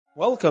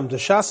Welcome to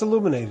Shas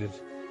Illuminated.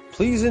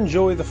 Please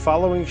enjoy the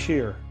following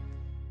shir.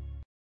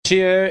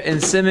 Shir in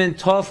Siman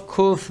Tov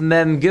Kuf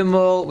Mem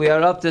Gimel. We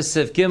are up to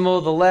Sif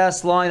Gimel, the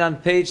last line on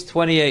page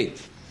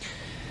 28.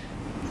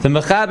 The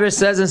Mechaber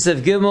says in Sif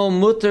Gimel,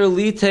 Mutter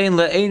litein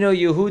le'eno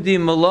Yehudi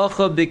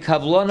malacha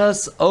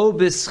b'kavlonas o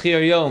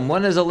b'schir yom.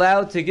 One is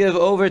allowed to give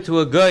over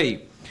to a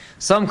guy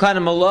some kind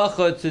of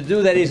malacha to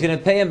do that he's going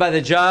to pay him by the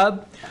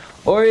job,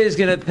 or he's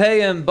going to pay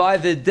him by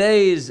the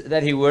days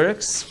that he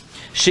works.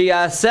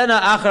 Sheyasena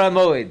achar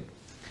Hamoed.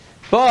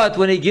 But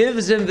when he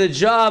gives him the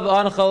job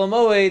on Chol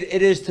Hamoed,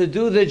 it is to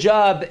do the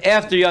job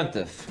after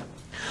Yontif.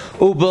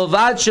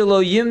 Ubelvad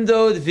shelo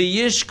yimdod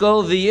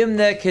v'yishkol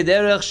v'yimne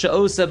kederech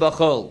she'osa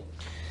b'chol.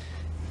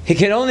 He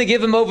can only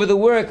give him over the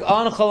work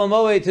on Chol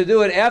Hamoed to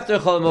do it after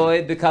Chol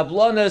Hamoed,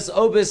 b'kablonas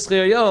o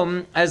b'schir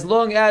yom, as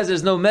long as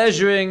there's no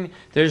measuring,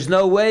 there's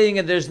no weighing,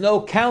 and there's no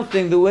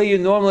counting the way you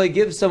normally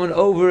give someone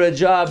over a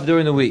job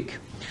during the week.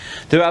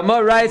 The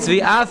Ramah writes,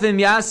 "V'afim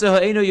yaser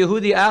ha'enu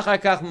Yehudi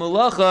achar kach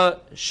malacha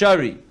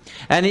shari."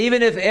 And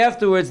even if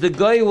afterwards the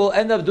guy will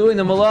end up doing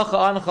the malacha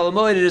on Chol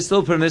Hamoed, it is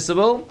still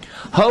permissible.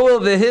 Hoel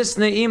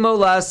v'hisne imo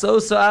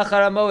la'asosa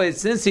achar hamoed.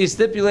 Since he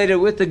stipulated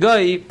with the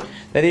guy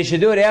that he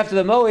should do it after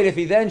the moed, if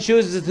he then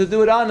chooses to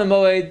do it on the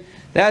moed,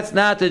 that's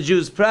not the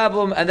Jew's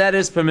problem, and that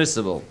is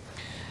permissible.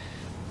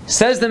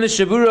 Says the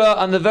Mishabura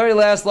on the very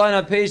last line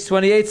on page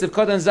 28 of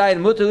Kotan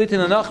Zayin, Mutter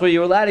litin l'nachri,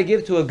 you're allowed to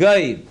give to a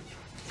guy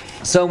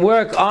some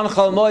work on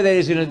Chol Hamoed that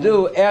he's going to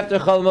do after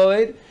Chol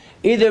Hamoed,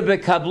 either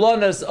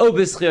b'kablonas or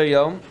b'schir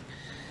yom.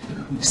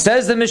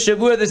 Says the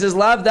Mishabura, this is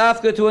lav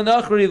dafka to a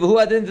nachri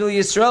v'hu adin v'l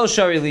Yisrael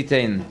shari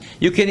litein.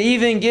 You can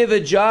even give a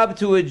job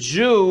to a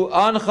Jew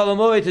on Chol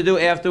Hamoed to do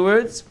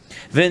afterwards.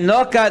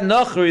 V'nokat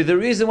nachri, the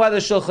reason why the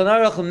Shulchan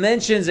Aruch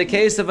mentions a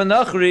case of a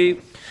nachri,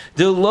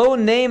 the lo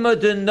nema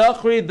de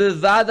nachri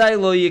bevadai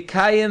lo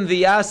yikayim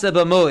v'yasa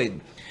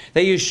b'moed.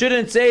 That you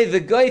shouldn't say,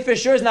 the guy for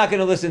sure is not going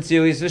to listen to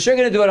you, he's for sure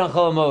going to do it on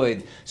Chol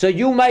Hamoed. So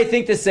you might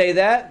think to say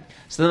that.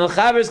 So the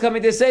Mechaber is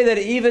coming to say that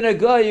even a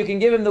guy, you can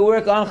give him the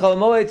work on Chol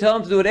Hamoed, tell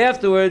him to do it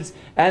afterwards,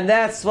 and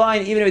that's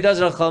fine even if he does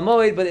it on Chol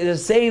Hamoed, but the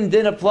same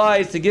din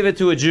applies to give it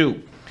to a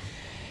Jew.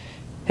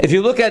 If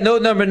you look at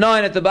note number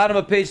 9 at the bottom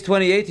of page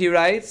 28, he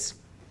writes,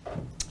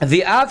 by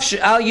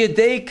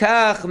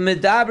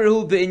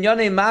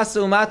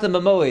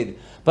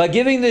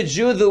giving the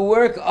Jew the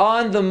work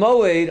on the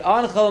moed,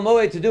 on Chol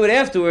Hamoed, to do it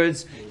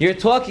afterwards, you're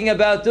talking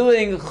about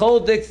doing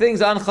choldik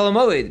things on Chol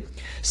Hamoed.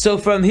 So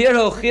from here,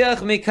 Hochiach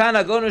Mikan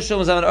Agonu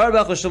Shlomo Zalman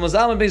Auerbach or Shlomo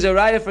Zalman brings a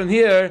raya from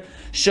here,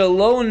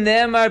 Shelo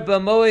Nemar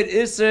B'moed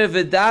Iser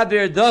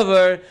V'daber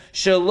Dover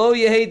Shelo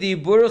Yehi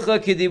Diburcha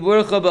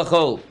K'diburcha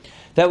B'chol.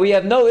 That we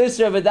have no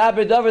Isra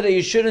V'daber Dover, that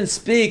you shouldn't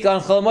speak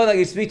on Chol Hamoed like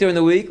you speak during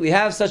the week. We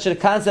have such a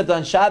concept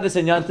on Shabbos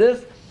and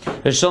Yontif.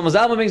 Shlomo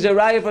Zalman brings a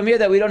raya from here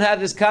that we don't have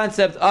this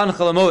concept on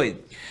Chol Hamoed.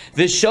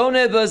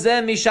 V'shone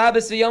bazem mi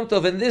Shabbos v'Yom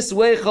Tov. In this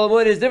way, Chol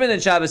Hamoed is different than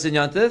Shabbos and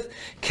Yontif.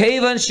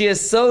 Kevan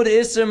she'esod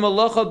iser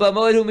malacha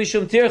b'moed hu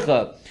mishum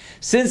tircha.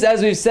 Since,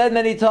 as we've said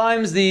many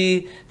times,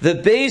 the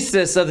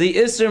basis of the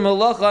iser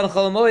malacha on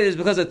Chol Hamoed is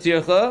because of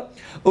tircha.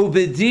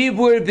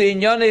 Ubedibur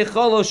b'inyanei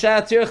chol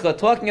osha tircha.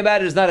 Talking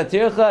about it is not a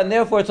tircha, and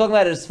therefore talking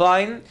about it is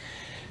fine.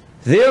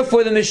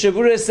 Therefore, the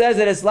Mishabura says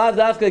that it's lav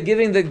dafka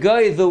giving the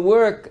guy the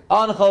work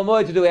on Chol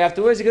Hamoed to do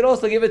afterwards. You could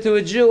also give it to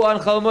a Jew on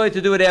Chol Hamoed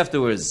to do it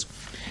afterwards.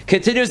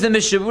 Continues the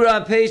Mishabura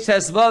on page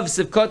Tesvav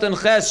Sivkot and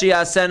Ches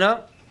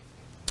Sheyasena.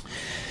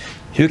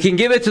 You can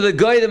give it to the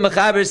guy, the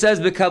Mechaber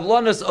says,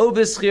 b'kavlonas o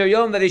b'schir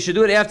yom, that he should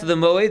do it after the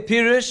moed.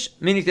 Pirush,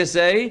 meaning to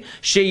say,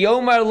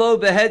 sheyomar lo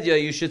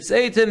behedya. You should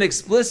say to him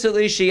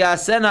explicitly,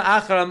 sheyasena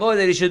achar hamoed,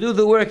 that he should do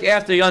the work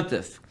after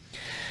Yontif.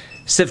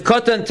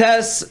 Sivkot and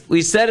Tes,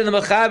 we said in the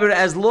Mechaber,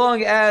 as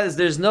long as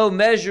there's no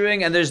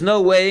measuring and there's no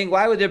weighing.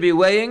 Why would there be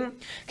weighing?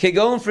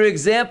 Kegon, for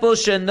example,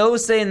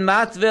 shenosein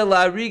matve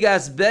la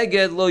rigas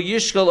beged lo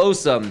yishkol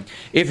osam.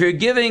 If you're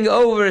giving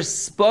over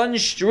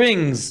sponge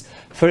strings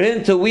for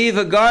him to weave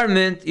a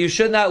garment, you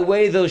should not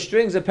weigh those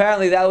strings.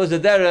 Apparently that was the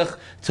derech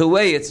to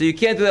weigh it. So you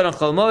can't do that on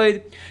Chol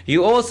Hamoed.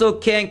 You also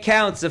can't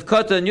count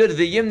Sivkot and Yud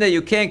v'yimne,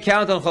 you can't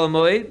count on Chol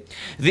Hamoed.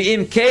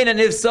 V'im kein, and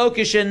if so,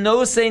 kishen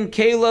nosein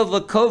kelav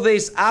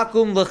l'koves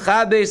akum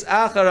l'chabes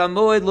achar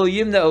hamoed lo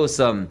yimne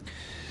osam.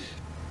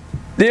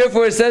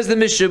 Therefore it says the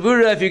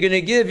Mishabura, if you're going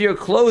to give your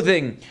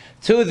clothing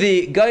to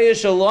the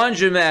Gayish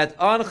laundromat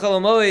on Chol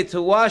Hamoed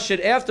to wash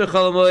it after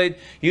Chol Hamoed,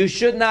 you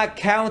should not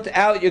count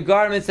out your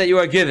garments that you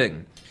are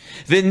giving.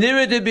 It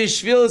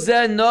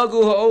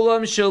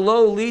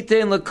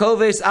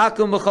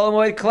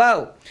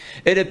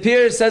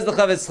appears, says the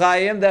Chavetz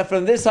Chaim, that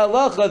from this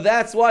halacha,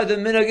 that's why the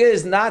minhag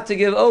is not to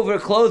give over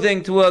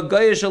clothing to a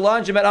Gayish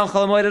laundromat on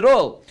Chol Hamoed at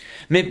all.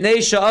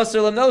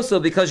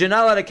 Because you're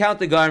not allowed to count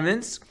the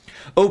garments.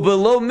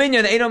 Below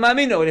minyan eino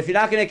mamino, and if you're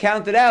not going to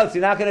count it out,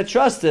 you're not going to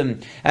trust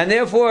him, and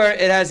therefore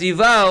it has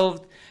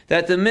evolved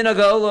that the minhag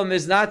ha'olam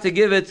is not to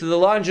give it to the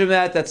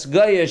laundromat that's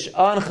gayish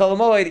on Chol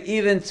Hamoed,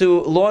 even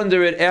to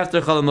launder it after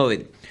Chol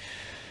Hamoed.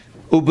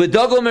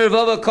 Ubedogol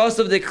mervava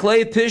kosav de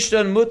klei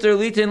pishton muter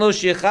litin lo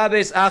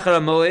shechabes achar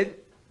hamoed.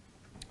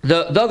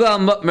 the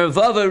Dogal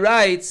Mervava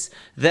writes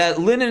that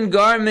linen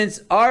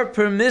garments are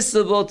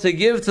permissible to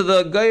give to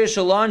the Goyish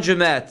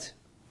laundromat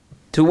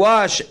to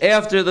wash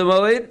after the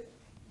Moed.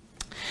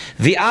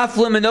 The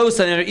Aflim and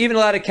Osan, and are even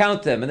allowed to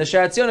count them. And the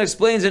Sharatzion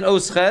explains in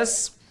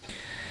Osches,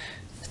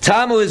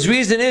 Tamu, his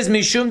reason is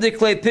Mishum de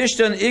Klei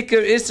Pishton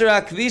Iker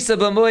Isra Kvisa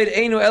B'Moed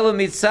Einu Elo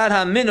Mitzad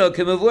HaMino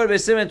K'Mavur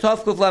B'Simen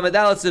Tovkuf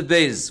Lamedalatz of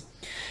Beis.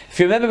 If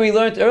you remember, we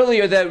learned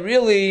earlier that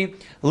really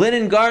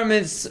linen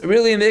garments,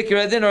 really in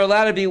Mikra Adin, are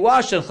allowed to be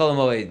washed on Chol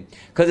Hamoed,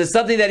 because it's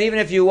something that even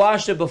if you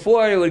washed it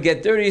before, it would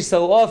get dirty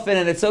so often,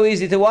 and it's so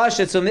easy to wash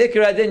it. So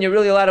Mikra Adin, you're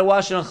really allowed to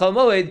wash it on Chol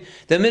Hamoed.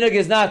 The minhag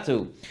is not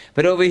to.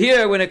 But over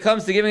here, when it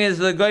comes to giving it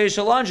to the Goyish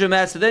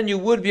laundromat, so then you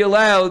would be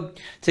allowed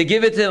to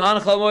give it to him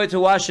on Chol Hamoed to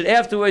wash it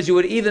afterwards. You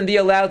would even be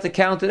allowed to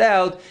count it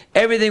out.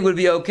 Everything would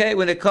be okay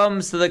when it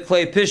comes to the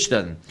Klei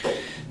Pishtan.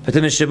 But the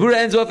Mishabura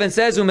ends off and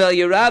says, "Umel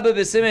Yerabah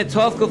b'simen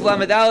tovkuf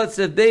lamed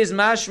aletz of beis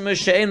mashma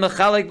she'en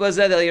machalik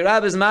bazed." El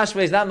Yerabah's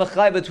mashma is not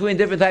machlai between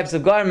different types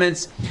of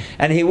garments,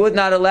 and he would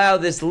not allow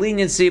this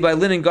leniency by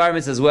linen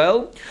garments as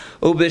well.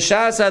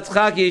 Ubeshas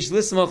hatchak yish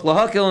lismoch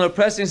lahakil. In a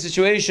pressing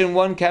situation,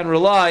 one can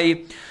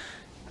rely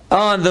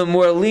on the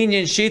more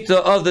lenient shita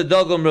of the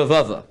Dogam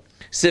Ravava.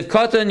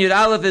 Sivkatan Yud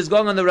Aleph is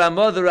going on the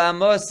Ramah. The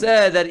Ramah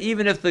said that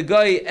even if the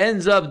guy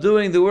ends up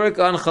doing the work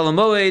on Chol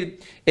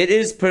Hamoed, it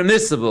is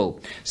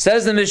permissible.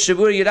 Says the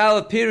Mishabur Yud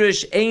Aleph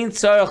Pirish Ein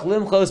Tzarach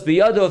Limchos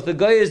Biyado. If the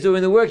guy is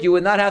doing the work, you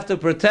would not have to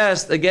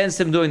protest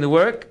against him doing the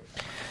work.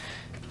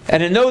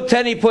 And in note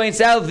 10 he points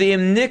out the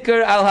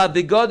Imnikar Al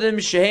Habigodim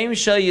Shehem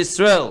Shal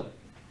Yisrael.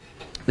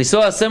 We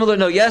saw a similar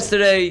note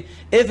yesterday.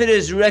 If it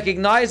is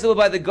recognizable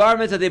by the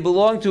garment that they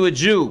belong to a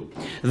Jew,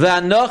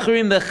 and the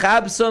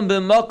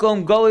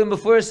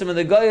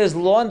guy is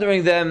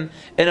laundering them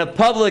in a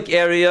public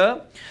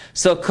area,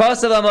 so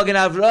Kosav Magen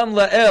Avram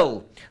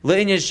La'el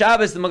Le'inyan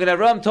Shabbos, the Magen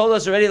Avram told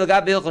us already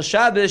L'gab Hilchos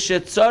Shabbos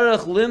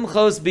shetzarach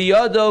limchos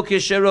biyado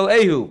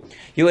kisheroehu.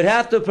 You would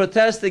have to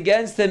protest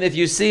against him if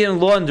you see him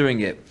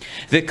laundering it.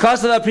 The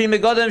Kosav Pri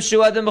Megodem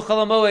Shuadim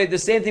B'Chol Hamoed. The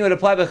same thing would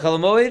apply by Chol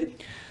Hamoed.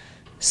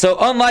 So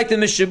unlike the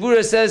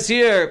Mishabura says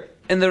here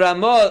in the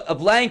Ramah, a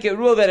blanket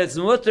rule that it's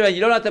mutter and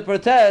you don't have to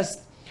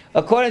protest,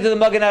 according to the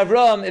Magen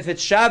Avram, if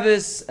it's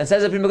Shabbos and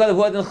says a Pri Megodem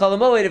Huad in Chol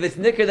Hamoed, if it's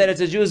nicker that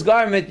it's a Jew's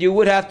garment, you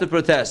would have to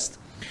protest.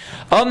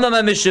 Omnam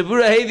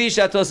Mishabura hevi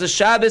shatos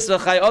Shabbos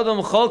v'chay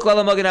odom chol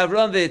klal Magen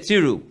Avram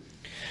ve'etiru.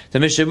 The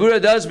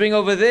Mishabura does bring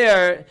over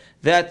there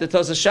that the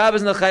Tosas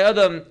Shabbos and the Chai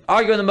Adam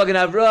argue on the Magen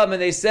Avram,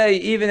 and they say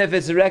even if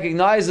it's a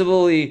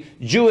recognizably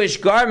Jewish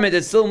garment,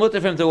 it's still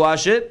mutter for him to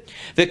wash it.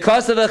 The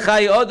Kosav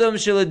Chai Adam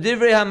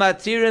shel-divrei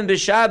hamatirim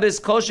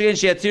b'Shabbos kol she'en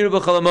she'atiru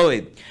b'Chol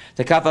Hamoed.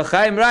 The Kaf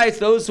HaChaim writes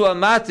those who are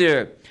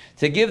matir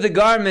to give the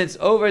garments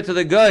over to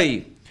the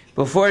guy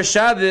before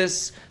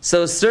Shabbos,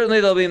 so certainly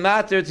they'll be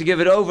matir to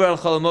give it over on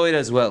Chol Hamoed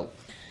as well.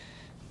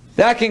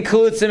 That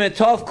concludes Siman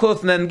Tov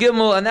Kuf Mem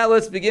Gimel, and now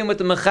let's begin with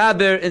the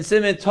Mechaber in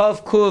Siman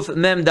Tov Kuf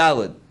Mem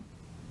Daled.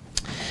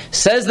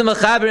 Says the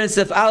Mechaber in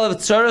Sif Aleph,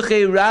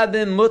 Tzorchei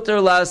Rabim Mutter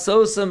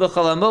La'asosam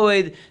B'Chol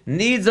Hamoed.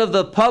 Needs of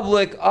the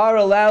public are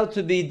allowed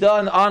to be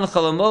done on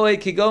Chol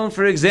Hamoed. Kigon,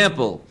 for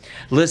example,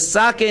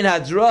 L'sakein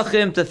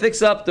Hadrachim, to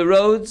fix up the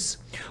roads,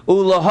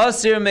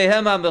 U'lahasir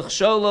Mehem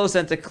HaMechsholos,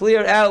 and to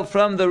clear out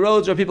from the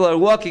roads where people are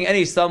walking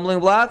any stumbling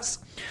blocks,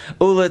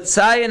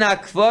 Uletzayin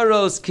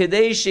akvaros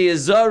kadeshi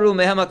izaru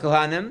mehem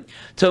kohanim,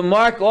 to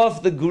mark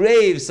off the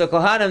graves so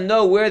kohanim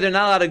know where they're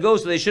not allowed to go,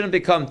 so they shouldn't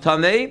become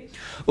tamei.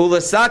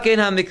 Ulesakin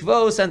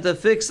hamikvos, and to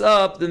fix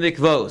up the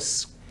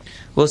mikvos.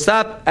 We'll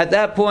stop at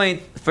that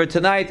point for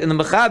tonight in the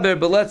Mechaber,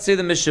 but let's see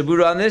the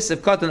Mishabura on this.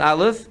 If Katan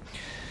Aleph,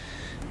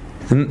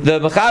 the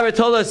Mechaber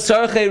told us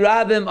Tzarchei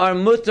Rabim are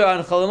mutter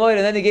on Chol Hamoed,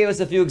 and then he gave us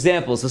a few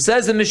examples. So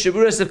says the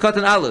Mishabura Sif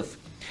Katan Aleph,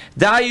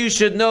 Da you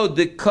should know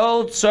the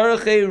Kol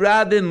Tzarchei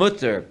Rabim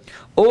mutter.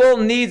 All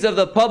needs of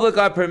the public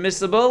are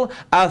permissible.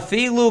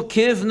 Afilu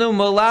kivnu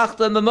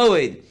malachta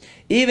memoed.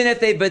 Even if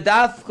they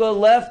bedafka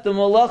left the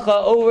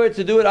malacha over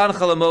to do it on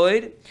Chol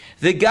Hamoed.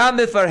 The gam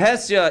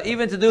befarhesya,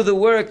 even to do the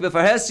work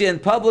befarhesya in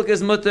public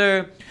is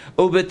mutter.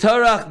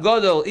 Ubetarach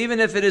godol, even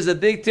if it is a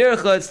big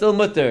tircha, it's still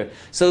mutter.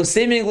 So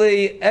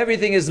seemingly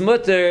everything is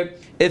mutter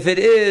if it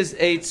is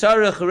a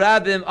tzarech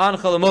rabim on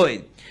Chol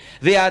Hamoed.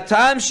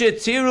 V'atam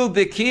shetiru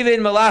bekivein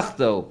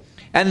malachto.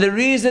 And the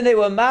reason they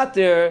were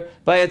matir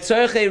by a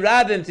tzorchei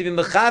rabim to be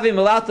mechavi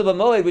malachto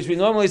b'moed, which we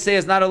normally say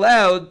is not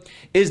allowed,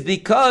 is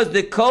because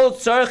the kol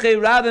tzorchei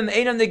rabim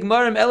einam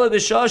nigmarim ela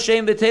b'shah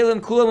sheim b'telim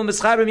kulam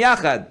u'mischabrim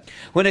yachad.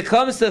 When it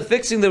comes to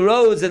fixing the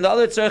roads and the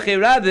other tzorchei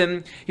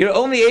rabim, you're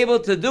only able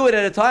to do it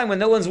at a time when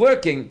no one's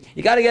working.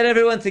 You got to get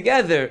everyone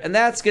together, and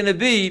that's going to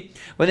be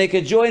when they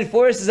could join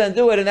forces and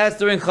do it, and that's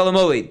during Chol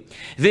Hamoed.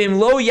 V'im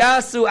lo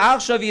yasu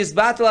achshav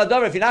yisbatel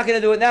adavar. If you're not going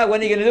to do it now, when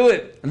are you going to do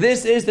it?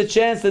 This is the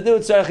chance to do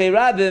tzorchei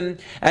rabim,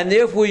 and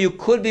therefore you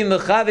could be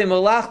mechavi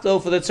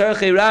malachto for the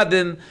tzorchei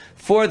rabim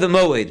for the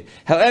moed.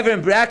 However,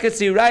 in brackets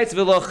he writes,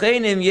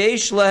 "V'lochenim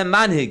yesh lahem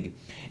manhig."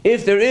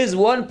 If there is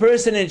one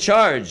person in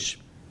charge,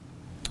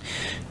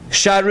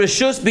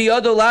 Sharishus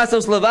biyado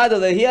lasos levado,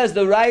 that he has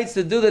the rights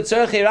to do the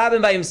tzorchei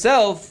rabim by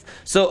himself,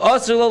 So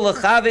Asr lo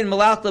lechavin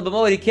malachta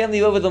b'moed, he can't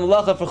leave over the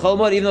malacha for Chol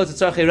Hamoed, even though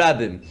it's a tzarchei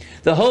rabbim.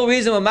 The whole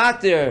reason we're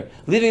maktir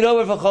leaving it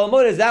over for Chol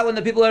Hamoed is that when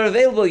the people are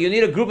available, you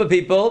need a group of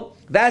people.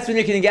 That's when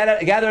you can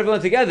gather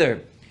everyone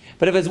together.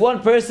 But if it's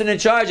one person in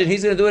charge and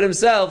he's going to do it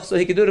himself, so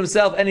he can do it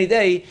himself any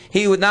day,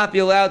 he would not be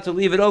allowed to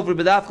leave it over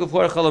b'dafka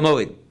for Chol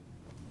Hamoed.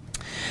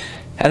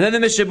 And then the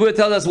Mishnah Berurah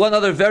tells us one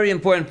other very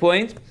important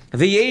point.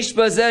 V'yesh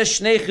bazeh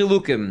shnei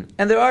chilukim.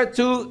 And there are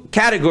two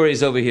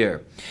categories over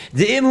here.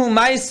 De'im hu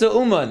ma'isa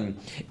uman.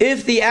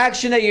 If the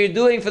action that you're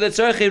doing for the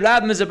tzarchei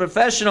rabbim is a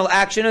professional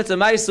action, it's a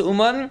ma'isa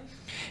uman,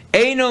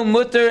 eino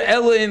mutter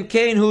elo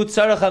imkein hu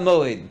tzarech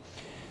hamoed.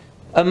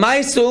 A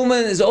ma'isa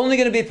uman is only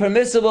going to be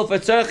permissible for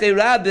tzarchei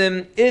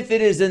rabbim if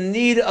it is in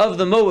need of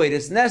the moed.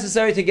 It's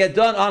necessary to get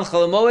done on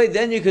Chol Hamoed,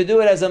 then you could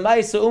do it as a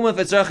ma'isa uman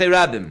for tzarchei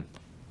rabbim.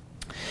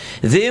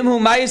 V'imhu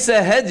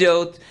ma'isa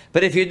hedyot,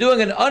 but if you're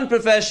doing an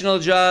unprofessional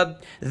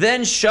job,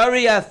 then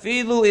shari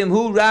afilu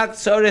imhu rak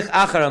tzarich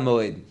achar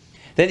hamoed.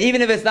 Then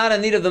even if it's not a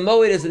need of the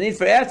moed, it's a need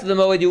for after the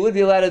moed, you would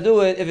be allowed to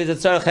do it if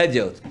it's a tzarich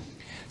hedyot.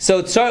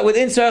 So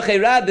within tzarchei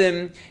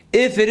rabbim,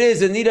 if it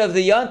is a need of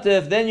the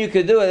yontif, then you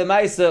could do it a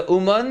ma'isa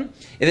uman.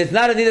 If it's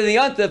not a need of the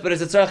yontif, but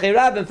it's a tzarchei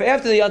rabbim for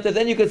after the yontif,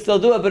 then you could still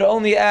do it, but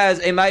only as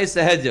a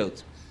ma'isa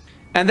hedyot.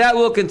 And that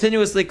will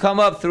continuously come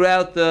up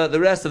throughout the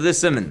rest of this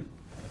siman.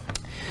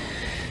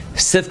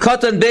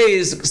 Sifkatan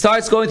Beis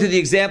starts going through the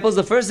examples.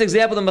 The first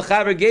example the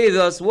Mechaber gave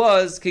us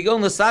was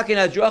Kigon l'sakin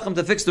adrachim,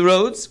 to fix the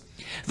roads.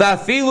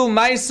 Va'afilu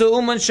ma'isa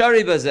uman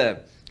shari bazeh.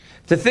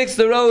 To fix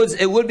the roads,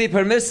 it would be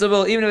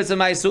permissible even if it's a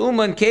ma'isa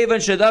uman. Kevan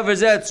shadavar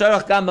zeh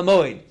tzarach gam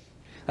b'moed.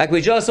 Like we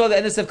just saw the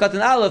end of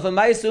Sifkatan Aleph, a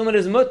ma'isa uman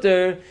is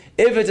mutter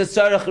if it's a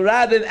tzarach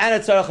rabbim and a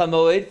tzarach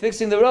hamoed.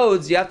 Fixing the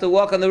roads, you have to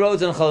walk on the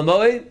roads on Chol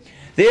Hamoed.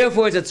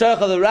 Therefore, it's a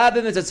tzarach of the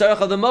rabbim, it's a tzarach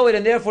of the moed,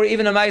 and therefore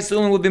even a ma'isa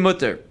uman would be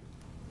mutter.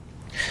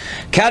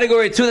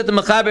 Category 2 that the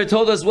Mechaber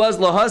told us was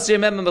lahasir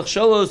mem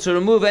mechsholos, to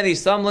remove any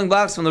stumbling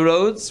blocks from the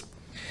roads.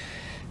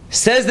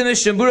 Says the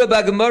Mishnah Berurah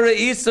b'Gemara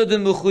isa de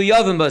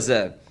mechuyavim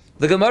bazeh.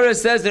 The Gemara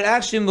says they're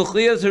actually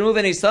mechuyav to remove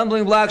any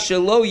stumbling blocks.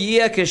 Shelo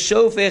yiyeh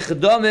keshofech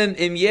damim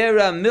im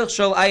yera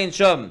milchshol ayin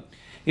sham.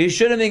 You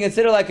shouldn't be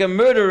considered like a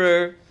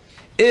murderer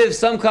if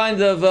some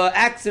kind of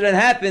accident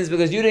happens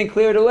because you didn't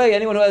clear it away.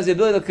 Anyone who has the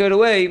ability to clear it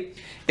away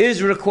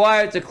is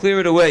required to clear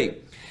it away.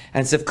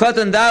 And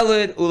Sifkatan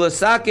Daled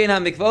Ulasakin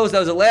HaMikvos, that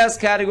was the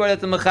last category that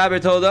the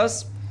Mechaber told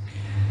us.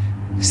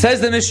 Says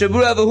the Mishnah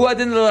Berurah, V'hu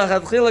adin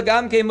l'chadchila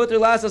gam kei muter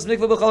lasas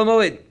mikvah b'chol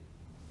hamoed.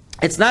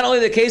 It's not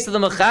only the case of the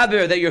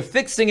Mechaber that you're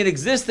fixing an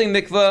existing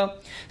mikvah.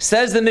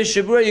 Says the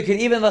Mishnah Berurah, you can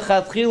even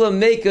l'chadchila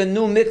make a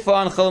new mikvah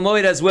on Chol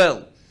Hamoed as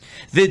well.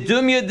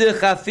 V'dumya de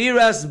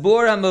chafiras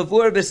bor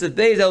hamavur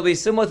b'sebeiz, that will be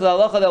similar to the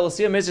halacha that we'll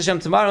see in Mitzvah Hashem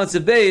tomorrow in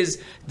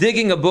Sebeiz,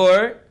 digging a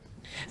bor.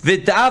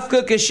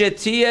 V'dafka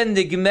k'shetia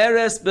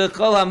nigmeres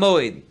b'chol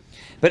hamoed.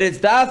 But it's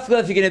dafka,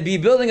 if you're going to be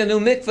building a new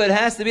mikveh, it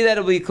has to be that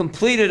it will be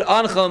completed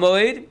on Chol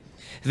Hamoed.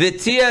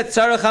 V'tia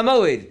tzarech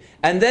hamoed.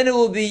 And then it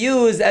will be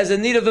used as a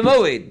need of the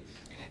moed.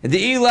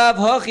 The ilav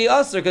hachi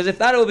aser, because if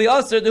not, it will be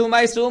aser. The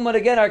ma'isa uman,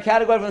 again, our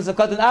category from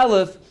Sefkat and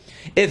Aleph.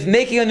 If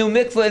making a new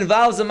mikveh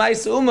involves a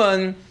ma'isa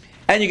uman,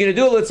 and you're going to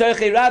do it with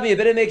tzarchei rabbi, you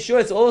better make sure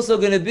it's also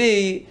going to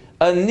be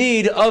a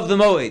need of the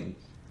moed.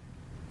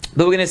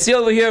 But we're going to see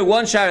over here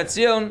one Sharat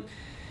Zion.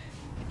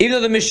 Even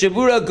though the Mishnah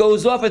Berurah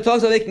goes off and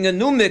talks about making a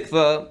new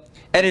mikveh,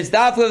 and it's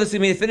doubtful if it's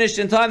going to be finished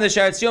in time, the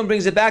Sharat Zion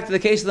brings it back to the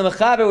case of the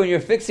Mechaber when you're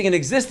fixing an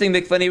existing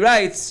mikveh, and he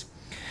writes,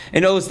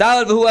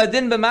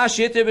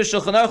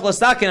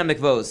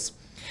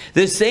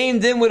 the same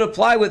din would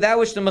apply with that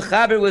which the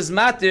Mechaber was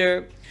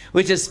matir,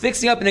 which is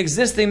fixing up an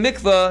existing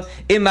mikveh.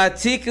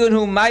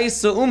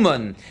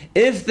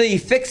 If the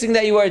fixing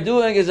that you are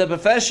doing is a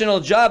professional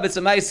job, it's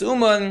a ma'isa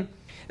uman.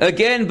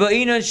 Again,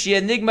 we need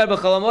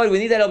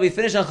that it'll be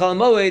finished on Chol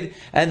Hamoed,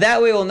 and that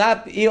way it will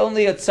not be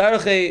only a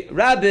tzarchei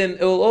rabbim,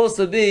 it will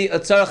also be a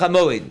tzarech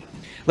hamoed.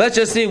 Let's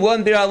just see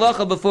one bir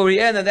halacha before we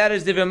end, and that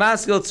is Divrei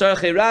Maskil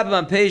tzarchei rabbim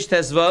on page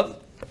Tesvav.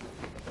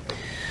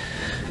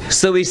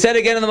 So we said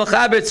again in the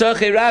Mechaber,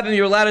 tzarchei rabbim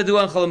you're allowed to do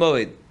on Chol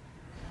Hamoed.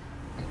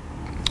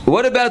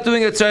 What about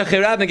doing a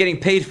tzarchei rabbim and getting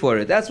paid for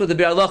it? That's what the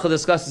bir halacha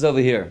discusses over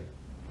here.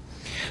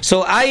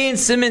 So ayin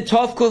simin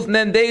tovkuf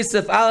mem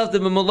beisef alaf the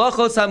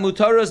malachos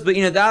hamutaros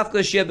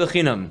beinadavka shia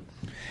bechinam.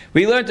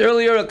 We learned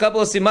earlier a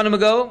couple of simanim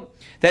ago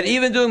that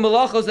even doing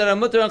malachos that are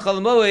mutter on Chol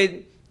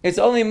Hamoed, it's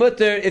only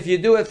mutter if you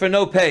do it for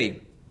no pay.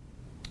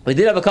 We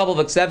did have a couple of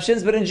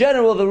exceptions, but in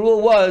general the rule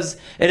was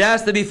it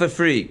has to be for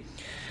free.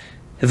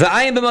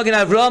 V'ayin b'magen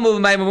Avram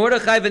u'b'mayim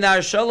Mordechai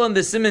v'nar Shalom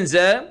b'simin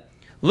zeh.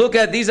 Look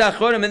at these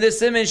achronim in this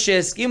simin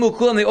she'eskimu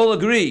kulam, they all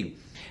agree.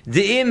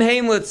 De'im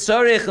heim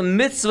l'tzarech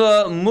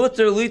mitzvah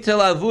muter litel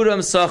avuram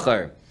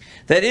sachar.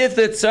 That if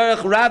the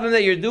tzarech rabbim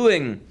that you're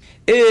doing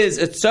is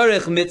a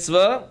tzarech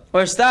mitzvah,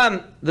 or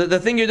stam, the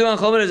thing you're doing on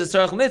Chol Hamoed is a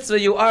tzarech mitzvah,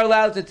 you are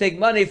allowed to take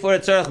money for a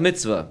tzarech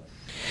mitzvah.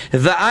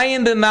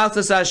 V'ayin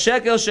b'maltas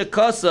ha'shekel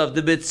shekosav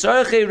the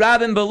b'tzarechei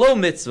rabbim below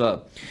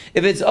mitzvah.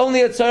 If it's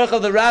only a tzarech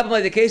of the rabbim,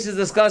 like the case is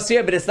discussed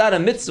here, but it's not a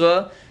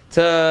mitzvah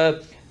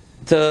to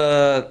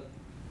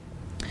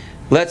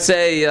let's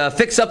say,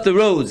 fix up the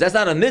roads. That's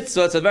not a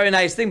mitzvah. It's a very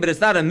nice thing, but it's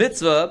not a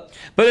mitzvah.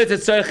 But it's a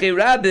tzarchei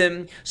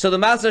rabim. So the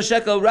Master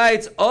Shekel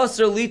writes,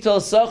 Osir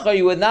litol sachar,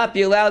 you would not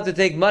be allowed to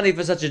take money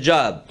for such a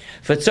job.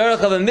 For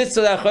tzarech of a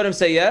mitzvah, the Achorim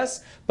say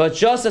yes. But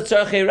just a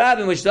tzarchei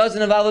rabim, which doesn't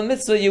involve a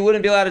mitzvah, you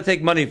wouldn't be allowed to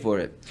take money for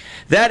it.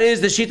 That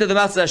is the sheet of the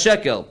Master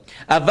Shekel.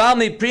 Aval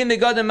mi pri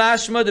megadim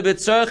mashma de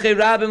b'tzarchei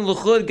rabim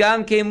luchud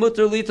gam ke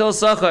muter litol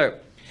sachar.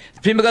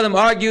 The Pri Megadim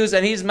argues,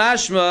 and he's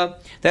mashma,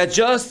 that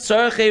just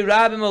tzarchei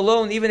rabim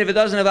alone, even if it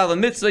doesn't involve a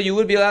mitzvah, you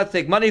would be allowed to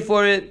take money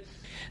for it.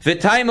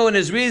 V'taimo, and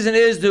his reason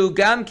is do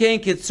gam kein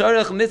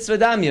kitzarech mitzvah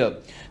damya.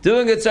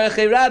 Doing a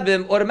tzarchei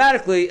rabim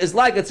automatically is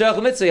like a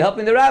tzarech mitzvah. You're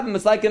helping the rabbim,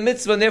 it's like a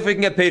mitzvah, and therefore you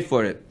can get paid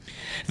for it.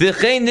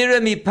 V'chein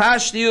nira mi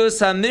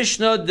pashtius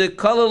ha-mishnah de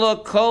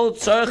kololo kol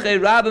tzarchei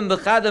rabim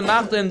b'chadam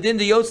machtam din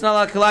de yotzna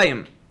la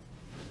kalayim.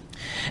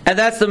 And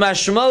that's the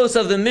mashmos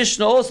of the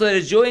Mishnah also, that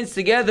it joins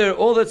together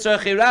all the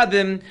tzarchei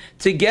rabim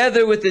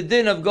together with the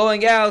din of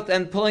going out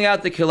and pulling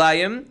out the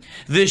kilayim.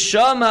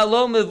 V'sham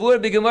halom mevur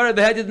b'gemara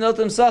behedid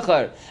notam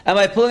sachar. And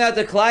by pulling out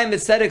the kilayim,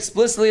 it's said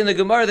explicitly in the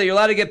Gemara that you're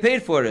allowed to get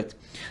paid for it.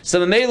 So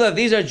Mamela, if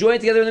these are joined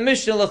together in the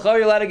Mishnah, l'chor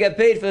you're allowed to get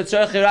paid for the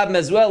tzarchei rabim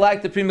as well,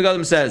 like the Pri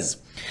Megadim says.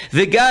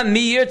 V'gam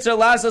mi yirtza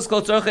lasas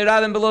kol tzarchei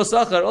rabim below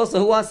sachar. Also,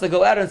 who wants to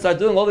go out and start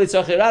doing all the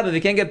tzarchei rabim if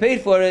you can't get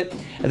paid for it?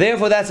 And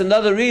therefore, that's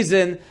another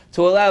reason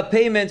to allow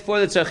payment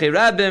for the tzarchei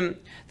rabim.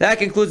 That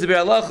concludes the Bir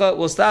Halacha.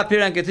 We'll stop here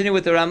and continue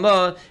with the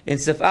Ramah in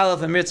Sif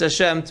Aleph and Mirza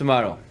Hashem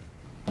tomorrow.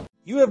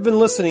 You have been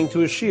listening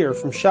to a shiur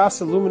from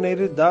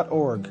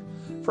shasilluminated.org.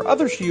 For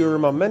other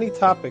shiurim on many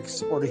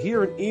topics, or to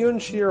hear an Iyun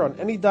shiur on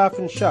any daf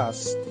in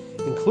Shas,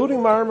 including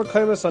Mareh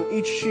Mekomos on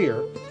each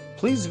shiur,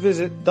 please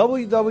visit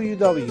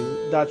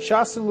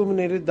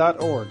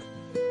www.shasilluminated.org.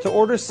 To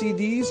order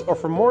CDs or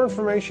for more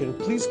information,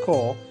 please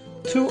call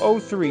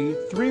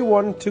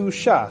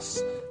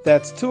 203-312-SHAS.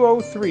 That's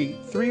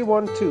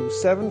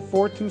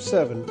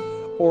 203-312-7427,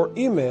 or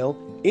email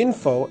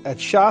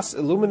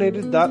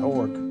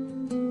info@shasilluminated.org.